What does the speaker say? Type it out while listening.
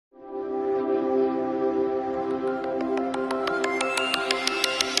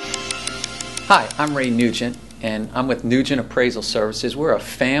Hi, I'm Ray Nugent, and I'm with Nugent Appraisal Services. We're a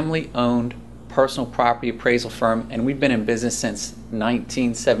family-owned personal property appraisal firm, and we've been in business since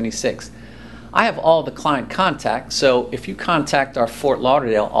 1976. I have all the client contact, so if you contact our Fort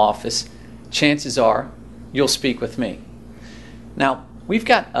Lauderdale office, chances are you'll speak with me. Now, we've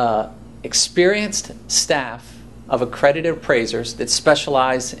got experienced staff of accredited appraisers that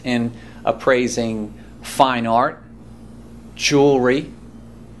specialize in appraising fine art, jewelry,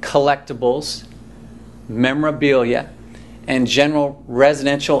 collectibles, memorabilia, and general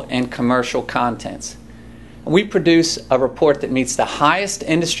residential and commercial contents. We produce a report that meets the highest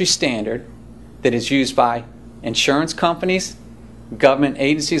industry standard that is used by insurance companies, government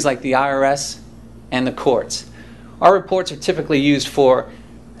agencies like the IRS, and the courts. Our reports are typically used for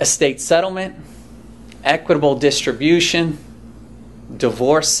estate settlement, equitable distribution,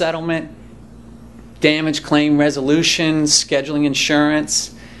 divorce settlement, damage claim resolution, scheduling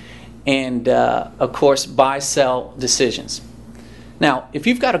insurance, and of course buy-sell decisions. Now, if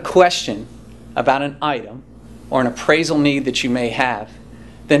you've got a question about an item or an appraisal need that you may have,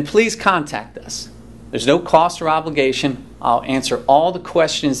 then please contact us. There's no cost or obligation. I'll answer all the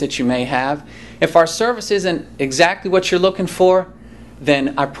questions that you may have. If our service isn't exactly what you're looking for,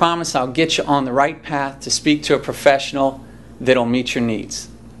 then I promise I'll get you on the right path to speak to a professional that'll meet your needs.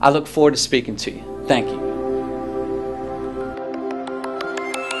 I look forward to speaking to you. Thank you.